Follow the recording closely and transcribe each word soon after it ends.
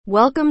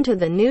Welcome to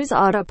the News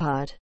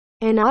Autopod,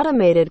 an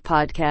automated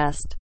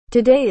podcast.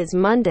 Today is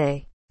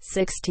Monday,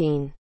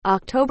 16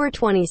 October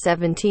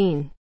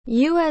 2017.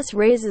 U.S.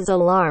 raises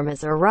alarm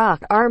as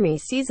Iraq Army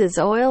seizes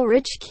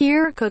oil-rich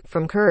Kirkuk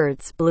from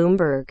Kurds,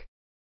 Bloomberg.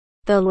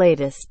 The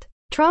latest.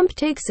 Trump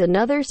takes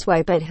another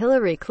swipe at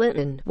Hillary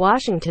Clinton,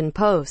 Washington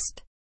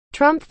Post.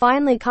 Trump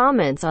finally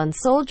comments on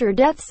soldier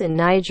deaths in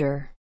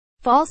Niger.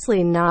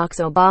 Falsely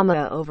knocks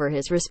Obama over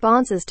his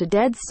responses to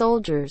dead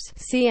soldiers,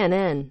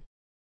 CNN.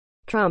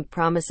 Trump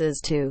promises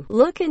to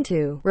look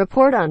into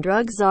report on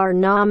drug czar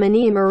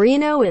nominee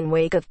Marino in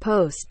wake of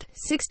post.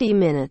 60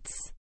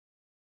 Minutes.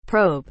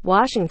 Probe.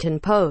 Washington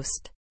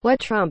Post.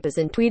 What Trump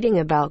isn't tweeting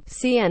about.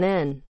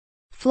 CNN.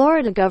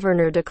 Florida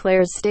governor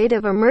declares state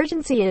of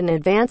emergency in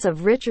advance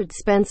of Richard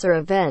Spencer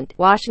event.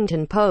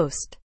 Washington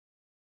Post.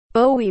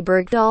 Bowie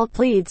Bergdahl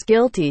pleads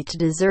guilty to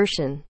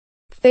desertion.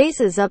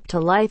 Faces up to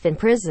life in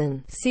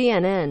prison.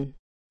 CNN.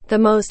 The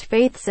most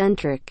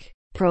faith-centric,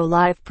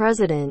 pro-life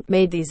president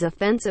made these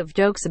offensive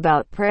jokes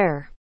about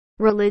prayer,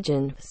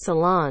 religion,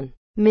 Salon.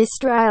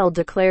 Mistrial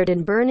declared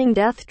in burning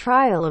death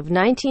trial of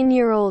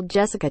 19-year-old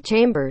Jessica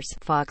Chambers.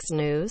 Fox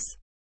News.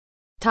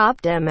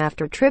 Top Dem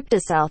after trip to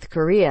South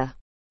Korea.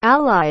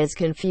 Ally is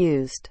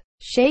confused,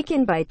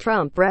 shaken by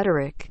Trump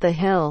rhetoric. The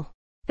Hill.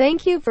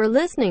 Thank you for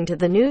listening to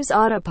the News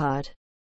Autopod.